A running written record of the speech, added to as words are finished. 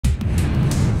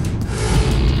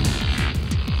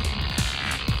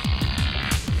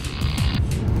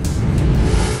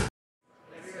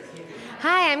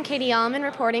I'm Katie Allman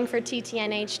reporting for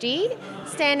TTN-HD.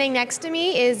 Standing next to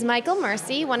me is Michael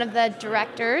Mercy, one of the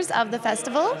directors of the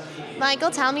festival. Michael,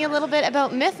 tell me a little bit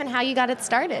about Miff and how you got it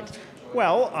started.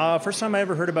 Well, first time I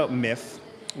ever heard about Miff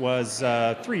was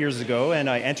 3 years ago, and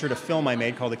I entered a film I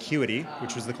made called ACUITY,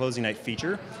 which was the closing night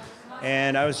feature.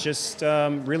 And I was just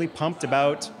really pumped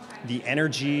about the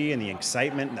energy and the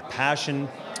excitement and the passion.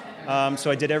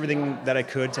 So I did everything that I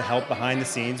could to help behind the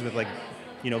scenes with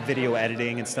video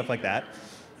editing and stuff like that.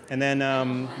 And then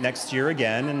next year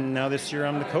again, and now this year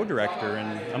I'm the co-director,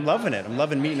 and I'm loving it. I'm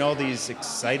loving meeting all these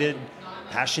excited,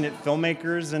 passionate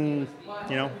filmmakers, and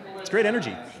it's great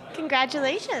energy.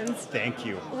 Congratulations. Thank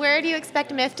you. Where do you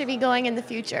expect Miff to be going in the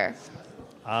future?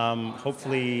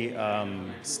 Hopefully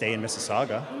stay in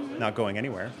Mississauga, not going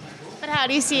anywhere. But how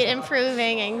do you see it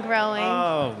improving and growing?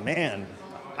 Oh man,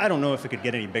 I don't know if it could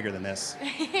get any bigger than this.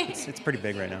 It's pretty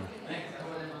big right now.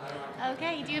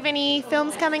 Okay, do you have any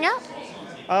films coming up?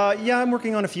 Yeah, I'm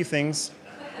working on a few things.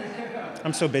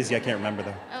 I'm so busy I can't remember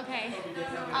them. Okay.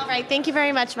 All right, thank you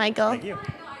very much, Michael. Thank you.